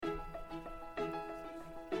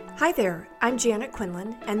Hi there, I'm Janet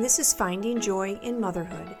Quinlan, and this is Finding Joy in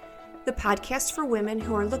Motherhood, the podcast for women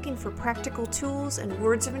who are looking for practical tools and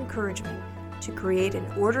words of encouragement to create an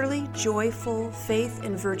orderly, joyful, faith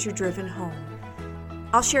and virtue-driven home.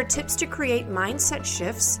 I'll share tips to create mindset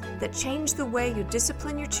shifts that change the way you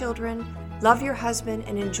discipline your children, love your husband,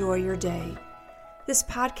 and enjoy your day. This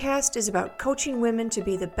podcast is about coaching women to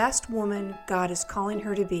be the best woman God is calling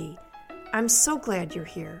her to be. I'm so glad you're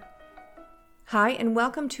here. Hi, and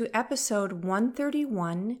welcome to episode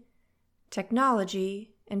 131,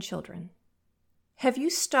 Technology and Children. Have you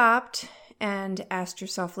stopped and asked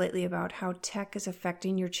yourself lately about how tech is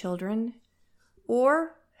affecting your children,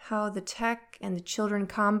 or how the tech and the children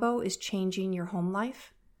combo is changing your home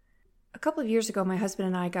life? A couple of years ago, my husband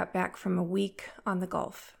and I got back from a week on the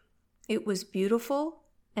Gulf. It was beautiful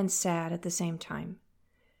and sad at the same time.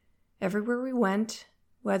 Everywhere we went,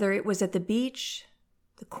 whether it was at the beach,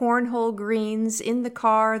 the cornhole greens, in the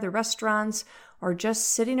car, the restaurants, or just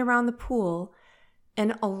sitting around the pool,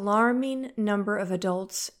 an alarming number of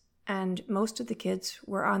adults and most of the kids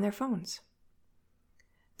were on their phones.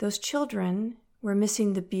 Those children were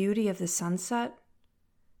missing the beauty of the sunset,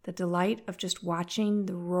 the delight of just watching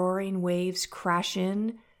the roaring waves crash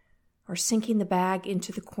in, or sinking the bag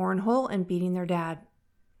into the cornhole and beating their dad.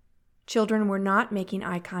 Children were not making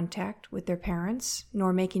eye contact with their parents,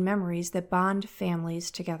 nor making memories that bond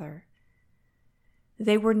families together.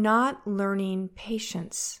 They were not learning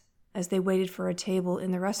patience as they waited for a table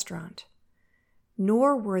in the restaurant,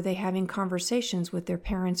 nor were they having conversations with their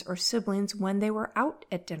parents or siblings when they were out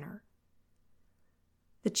at dinner.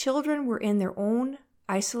 The children were in their own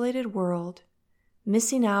isolated world,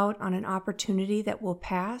 missing out on an opportunity that will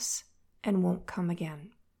pass and won't come again.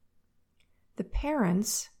 The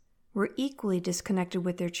parents were equally disconnected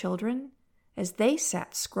with their children as they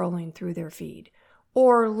sat scrolling through their feed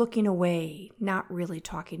or looking away, not really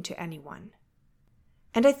talking to anyone.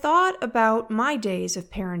 And I thought about my days of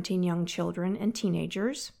parenting young children and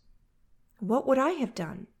teenagers. What would I have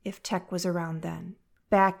done if tech was around then,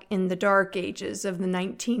 back in the dark ages of the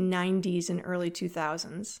 1990s and early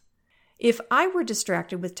 2000s? If I were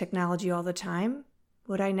distracted with technology all the time,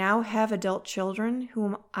 would I now have adult children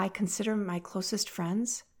whom I consider my closest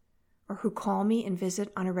friends, or who call me and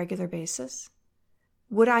visit on a regular basis?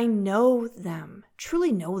 Would I know them,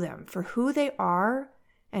 truly know them, for who they are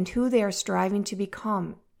and who they are striving to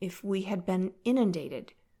become if we had been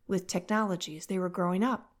inundated with technology as they were growing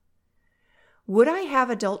up? Would I have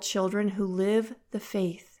adult children who live the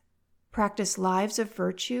faith, practice lives of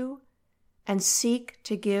virtue, and seek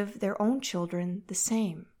to give their own children the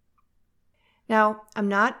same? Now, I'm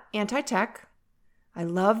not anti-tech. I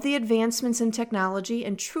love the advancements in technology,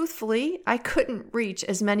 and truthfully, I couldn't reach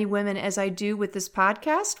as many women as I do with this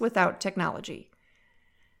podcast without technology.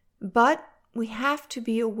 But we have to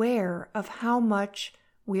be aware of how much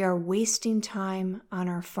we are wasting time on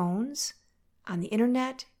our phones, on the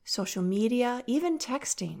internet, social media, even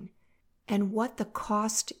texting, and what the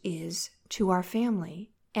cost is to our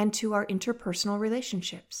family and to our interpersonal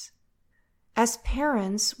relationships. As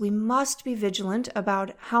parents, we must be vigilant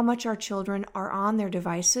about how much our children are on their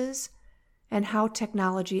devices and how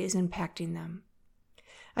technology is impacting them.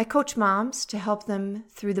 I coach moms to help them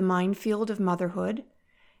through the minefield of motherhood,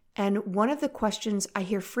 and one of the questions I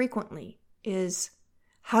hear frequently is,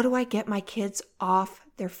 how do I get my kids off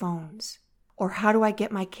their phones? Or how do I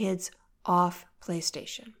get my kids off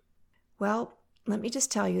PlayStation? Well, let me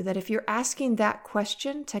just tell you that if you're asking that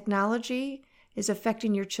question, technology is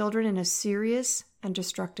affecting your children in a serious and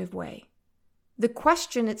destructive way. The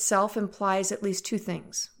question itself implies at least two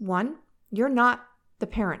things. One, you're not the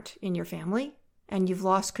parent in your family, and you've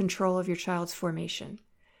lost control of your child's formation.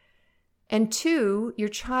 And two, your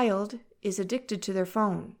child is addicted to their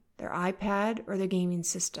phone, their iPad, or their gaming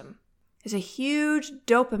system. There's a huge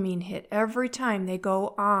dopamine hit every time they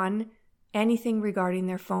go on anything regarding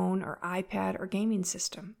their phone or iPad or gaming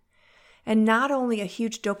system. And not only a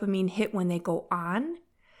huge dopamine hit when they go on,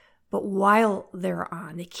 but while they're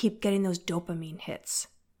on, they keep getting those dopamine hits.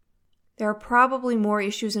 There are probably more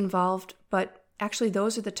issues involved, but actually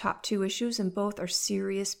those are the top two issues, and both are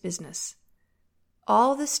serious business.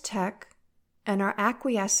 All this tech and our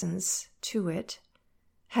acquiescence to it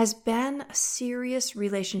has been a serious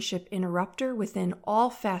relationship interrupter within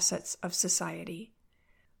all facets of society.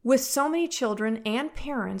 With so many children and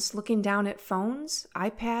parents looking down at phones,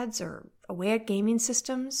 iPads, or away at gaming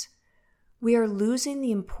systems, we are losing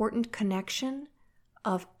the important connection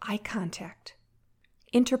of eye contact,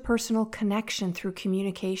 interpersonal connection through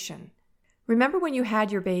communication. Remember when you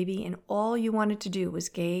had your baby and all you wanted to do was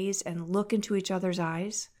gaze and look into each other's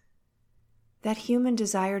eyes? that human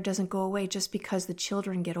desire doesn't go away just because the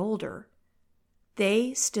children get older.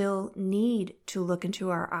 They still need to look into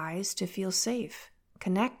our eyes to feel safe,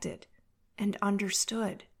 connected, and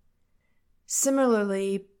understood.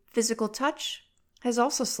 Similarly, physical touch has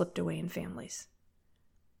also slipped away in families.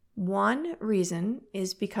 One reason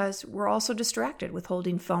is because we're also distracted with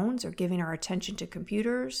holding phones or giving our attention to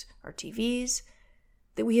computers or TVs,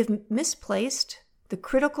 that we have misplaced the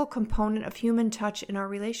critical component of human touch in our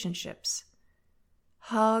relationships.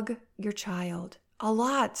 Hug your child a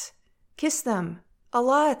lot. Kiss them a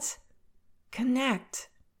lot. Connect.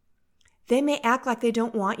 They may act like they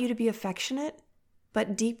don't want you to be affectionate,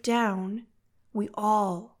 but deep down, we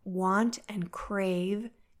all want and crave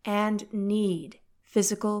and need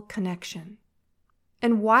physical connection.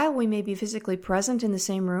 And while we may be physically present in the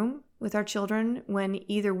same room with our children when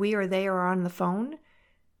either we or they are on the phone,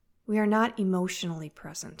 we are not emotionally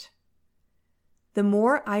present. The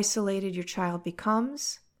more isolated your child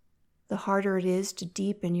becomes, the harder it is to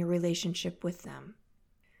deepen your relationship with them.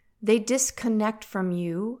 They disconnect from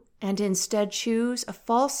you and instead choose a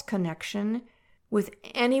false connection with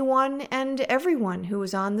anyone and everyone who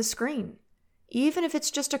is on the screen, even if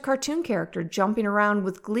it's just a cartoon character jumping around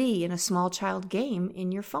with glee in a small child game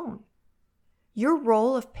in your phone. Your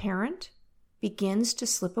role of parent begins to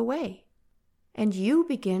slip away, and you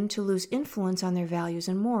begin to lose influence on their values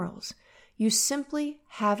and morals. You simply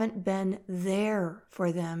haven't been there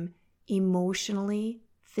for them emotionally,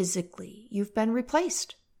 physically. You've been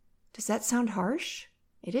replaced. Does that sound harsh?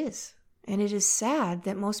 It is. And it is sad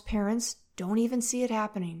that most parents don't even see it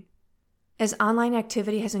happening. As online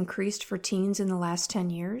activity has increased for teens in the last 10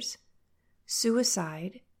 years,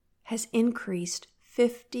 suicide has increased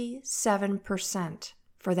 57%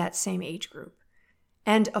 for that same age group,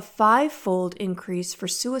 and a 5-fold increase for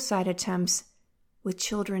suicide attempts with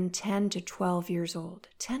children 10 to 12 years old.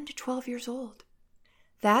 10 to 12 years old.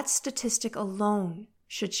 That statistic alone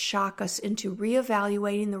should shock us into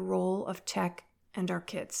reevaluating the role of tech and our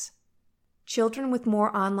kids. Children with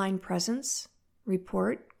more online presence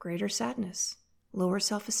report greater sadness, lower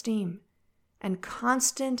self-esteem, and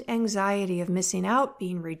constant anxiety of missing out,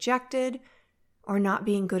 being rejected, or not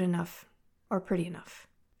being good enough or pretty enough.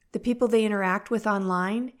 The people they interact with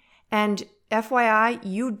online, and FYI,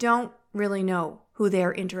 you don't really know who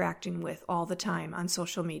they're interacting with all the time on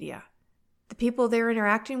social media. The people they're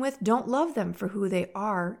interacting with don't love them for who they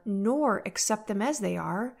are, nor accept them as they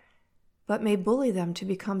are, but may bully them to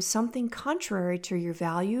become something contrary to your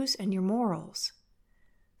values and your morals.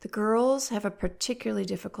 The girls have a particularly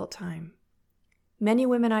difficult time. Many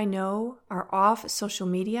women I know are off social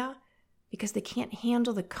media because they can't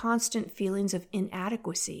handle the constant feelings of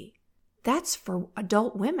inadequacy. That's for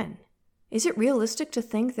adult women. Is it realistic to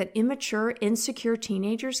think that immature, insecure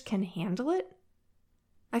teenagers can handle it?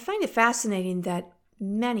 I find it fascinating that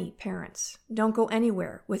many parents don't go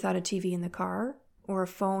anywhere without a TV in the car or a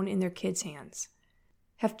phone in their kids' hands.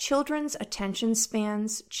 Have children's attention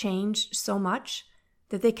spans changed so much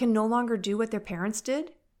that they can no longer do what their parents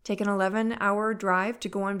did? Take an 11-hour drive to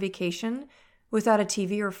go on vacation without a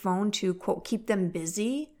TV or phone to, quote, keep them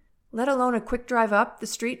busy, let alone a quick drive up the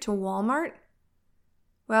street to Walmart?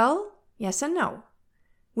 Well, yes and no.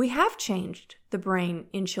 We have changed the brain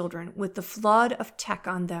in children with the flood of tech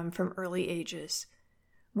on them from early ages.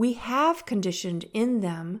 We have conditioned in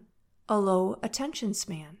them a low attention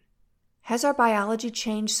span. Has our biology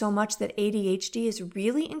changed so much that ADHD is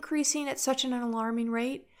really increasing at such an alarming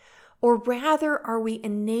rate? Or rather, are we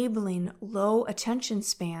enabling low attention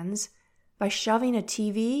spans by shoving a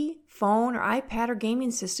TV, phone, or iPad or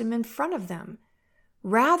gaming system in front of them,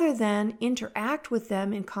 rather than interact with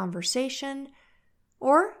them in conversation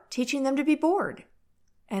or teaching them to be bored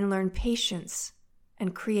and learn patience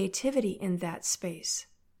and creativity in that space?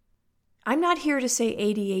 I'm not here to say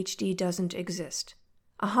ADHD doesn't exist.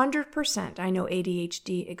 100% I know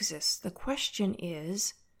ADHD exists. The question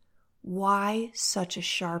is, why such a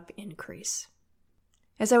sharp increase?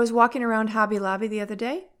 As I was walking around Hobby Lobby the other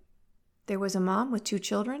day, there was a mom with 2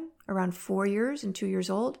 children, around 4 years and 2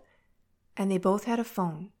 years old, and they both had a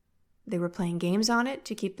phone. They were playing games on it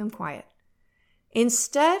to keep them quiet.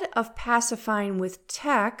 Instead of pacifying with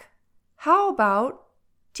tech, how about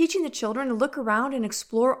teaching the children to look around and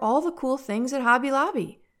explore all the cool things at Hobby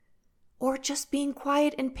Lobby? Or just being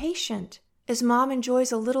quiet and patient as mom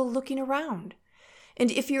enjoys a little looking around?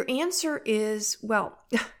 And if your answer is, well,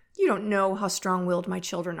 you don't know how strong-willed my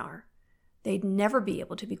children are, they'd never be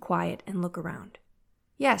able to be quiet and look around.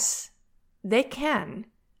 Yes, they can,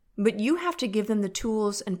 but you have to give them the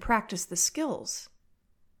tools and practice the skills.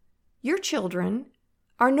 Your children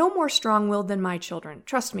are no more strong-willed than my children.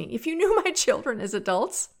 Trust me, if you knew my children as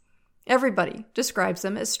adults, Everybody describes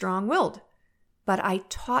them as strong-willed. But I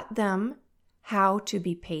taught them how to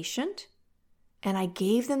be patient, and I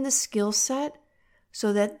gave them the skill set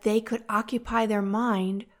so that they could occupy their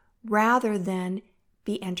mind rather than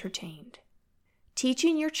be entertained.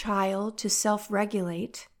 Teaching your child to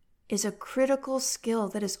self-regulate is a critical skill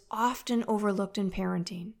that is often overlooked in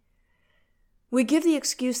parenting. We give the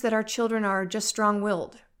excuse that our children are just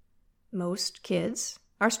strong-willed. Most kids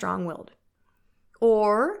are strong-willed.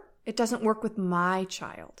 Or, it doesn't work with my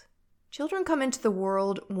child. Children come into the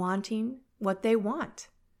world wanting what they want.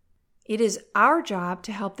 It is our job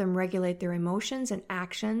to help them regulate their emotions and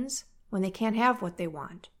actions when they can't have what they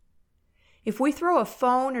want. If we throw a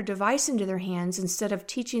phone or device into their hands instead of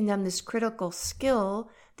teaching them this critical skill,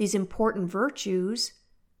 these important virtues,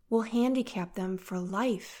 we'll handicap them for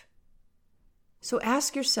life. So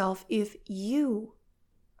ask yourself if you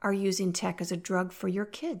are using tech as a drug for your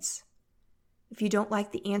kids. If you don't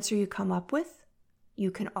like the answer you come up with, you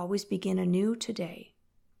can always begin anew today.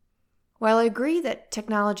 While I agree that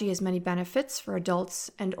technology has many benefits for adults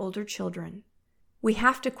and older children, we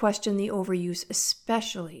have to question the overuse,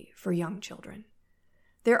 especially for young children.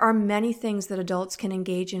 There are many things that adults can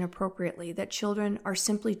engage in appropriately that children are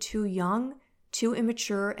simply too young, too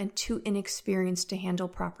immature, and too inexperienced to handle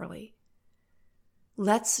properly.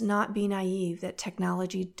 Let's not be naive that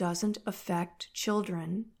technology doesn't affect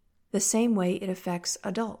children the same way it affects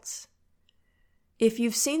adults. If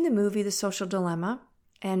you've seen the movie The Social Dilemma,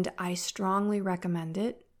 and I strongly recommend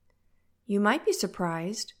it, you might be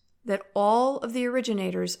surprised that all of the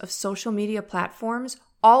originators of social media platforms,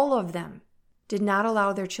 all of them, did not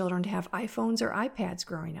allow their children to have iPhones or iPads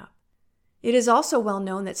growing up. It is also well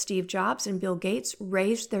known that Steve Jobs and Bill Gates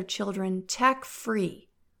raised their children tech-free.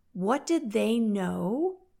 What did they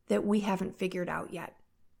know that we haven't figured out yet?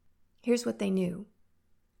 Here's what they knew.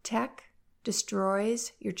 Tech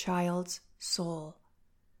destroys your child's soul.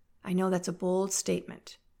 I know that's a bold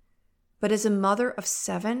statement, but as a mother of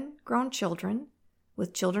 7 grown children,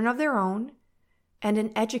 with children of their own, and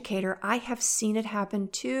an educator, I have seen it happen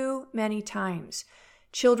too many times.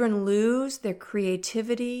 Children lose their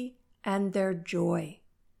creativity and their joy.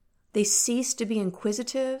 They cease to be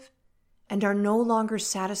inquisitive and are no longer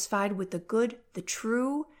satisfied with the good, the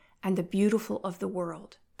true, and the beautiful of the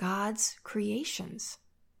world, God's creations.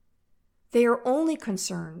 They are only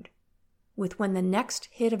concerned with when the next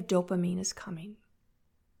hit of dopamine is coming.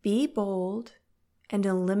 Be bold and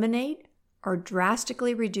eliminate or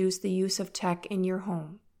drastically reduce the use of tech in your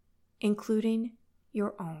home, including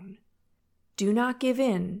your own. Do not give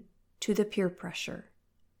in to the peer pressure.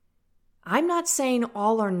 I'm not saying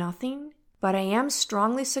all or nothing, but I am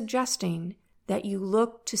strongly suggesting that you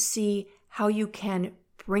look to see how you can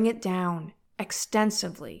bring it down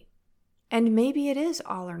extensively. And maybe it is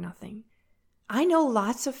all or nothing. I know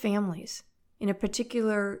lots of families in a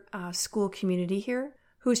particular school community here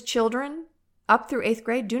whose children up through 8th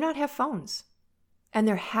grade do not have phones. And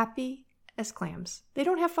they're happy as clams. They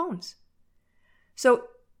don't have phones. So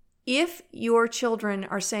if your children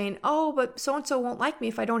are saying, oh, but so-and-so won't like me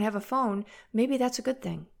if I don't have a phone, maybe that's a good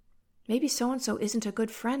thing. Maybe so-and-so isn't a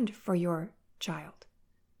good friend for your child.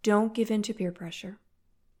 Don't give in to peer pressure.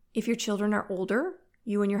 If your children are older,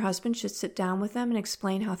 you and your husband should sit down with them and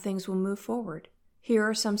explain how things will move forward. Here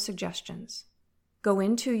are some suggestions. Go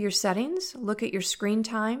into your settings, look at your screen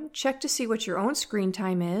time, check to see what your own screen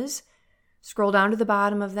time is, scroll down to the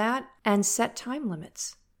bottom of that, and set time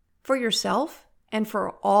limits for yourself and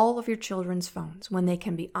for all of your children's phones, when they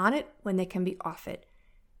can be on it, when they can be off it.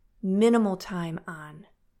 Minimal time on.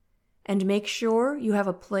 And make sure you have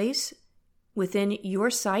a place within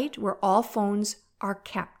your site where all phones are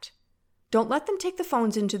kept. Don't let them take the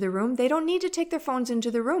phones into the room. They don't need to take their phones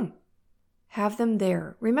into the room. Have them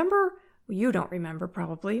there. Remember, you don't remember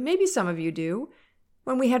probably, maybe some of you do,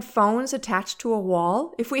 when we had phones attached to a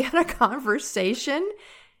wall, if we had a conversation,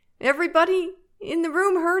 everybody in the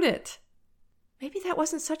room heard it. Maybe that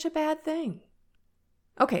wasn't such a bad thing.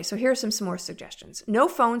 Okay, so here are some more suggestions. No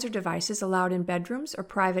phones or devices allowed in bedrooms or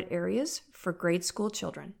private areas for grade school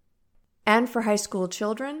children. And for high school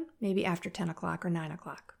children, maybe after 10 o'clock or 9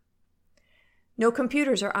 o'clock. No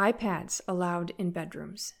computers or iPads allowed in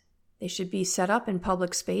bedrooms. They should be set up in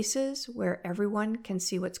public spaces where everyone can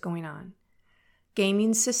see what's going on.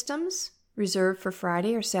 Gaming systems reserved for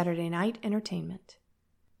Friday or Saturday night entertainment.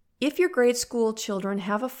 If your grade school children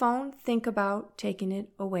have a phone, think about taking it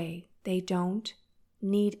away. They don't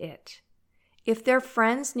need it. If their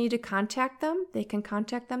friends need to contact them, they can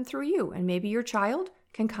contact them through you, and maybe your child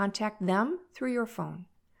can contact them through your phone.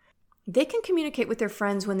 They can communicate with their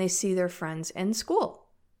friends when they see their friends in school.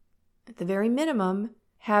 At the very minimum,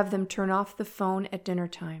 have them turn off the phone at dinner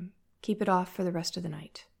time. Keep it off for the rest of the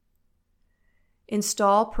night.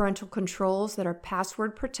 Install parental controls that are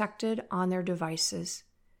password protected on their devices.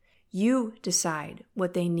 You decide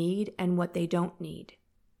what they need and what they don't need.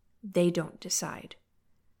 They don't decide.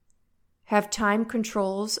 Have time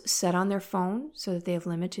controls set on their phone so that they have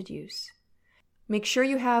limited use. Make sure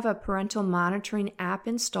you have a parental monitoring app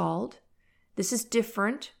installed. This is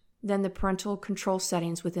different than the parental control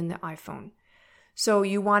settings within the iPhone. So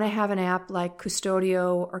you want to have an app like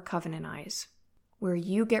Custodio or Covenant Eyes, where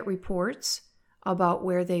you get reports about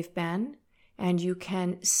where they've been, and you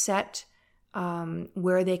can set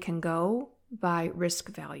where they can go by risk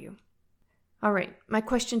value. All right, my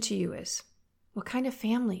question to you is, what kind of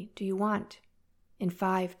family do you want in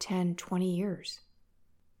 5, 10, 20 years?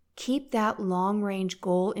 Keep that long-range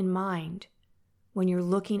goal in mind when you're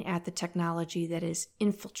looking at the technology that has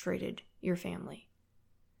infiltrated your family.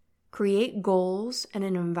 Create goals and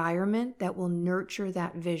an environment that will nurture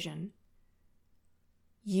that vision.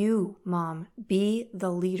 You, mom, be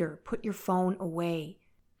the leader. Put your phone away.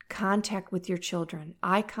 Contact with your children.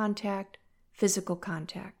 Eye contact, physical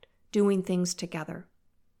contact, doing things together.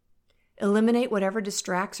 Eliminate whatever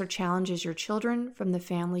distracts or challenges your children from the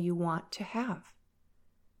family you want to have.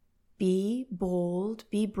 Be bold,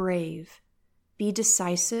 be brave, be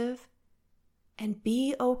decisive, and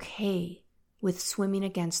be okay with swimming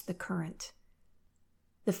against the current.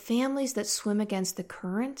 The families that swim against the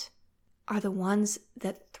current are the ones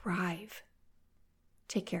that thrive.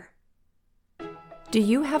 Take care. Do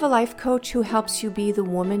you have a life coach who helps you be the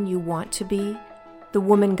woman you want to be, the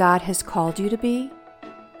woman God has called you to be?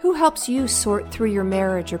 Who helps you sort through your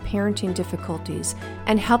marriage or parenting difficulties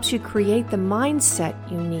and helps you create the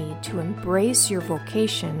mindset you need to embrace your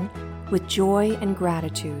vocation with joy and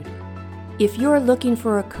gratitude? If you're looking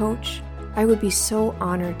for a coach, I would be so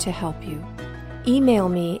honored to help you. Email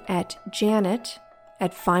me at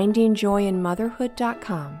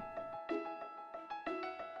janet@findingjoyinmotherhood.com.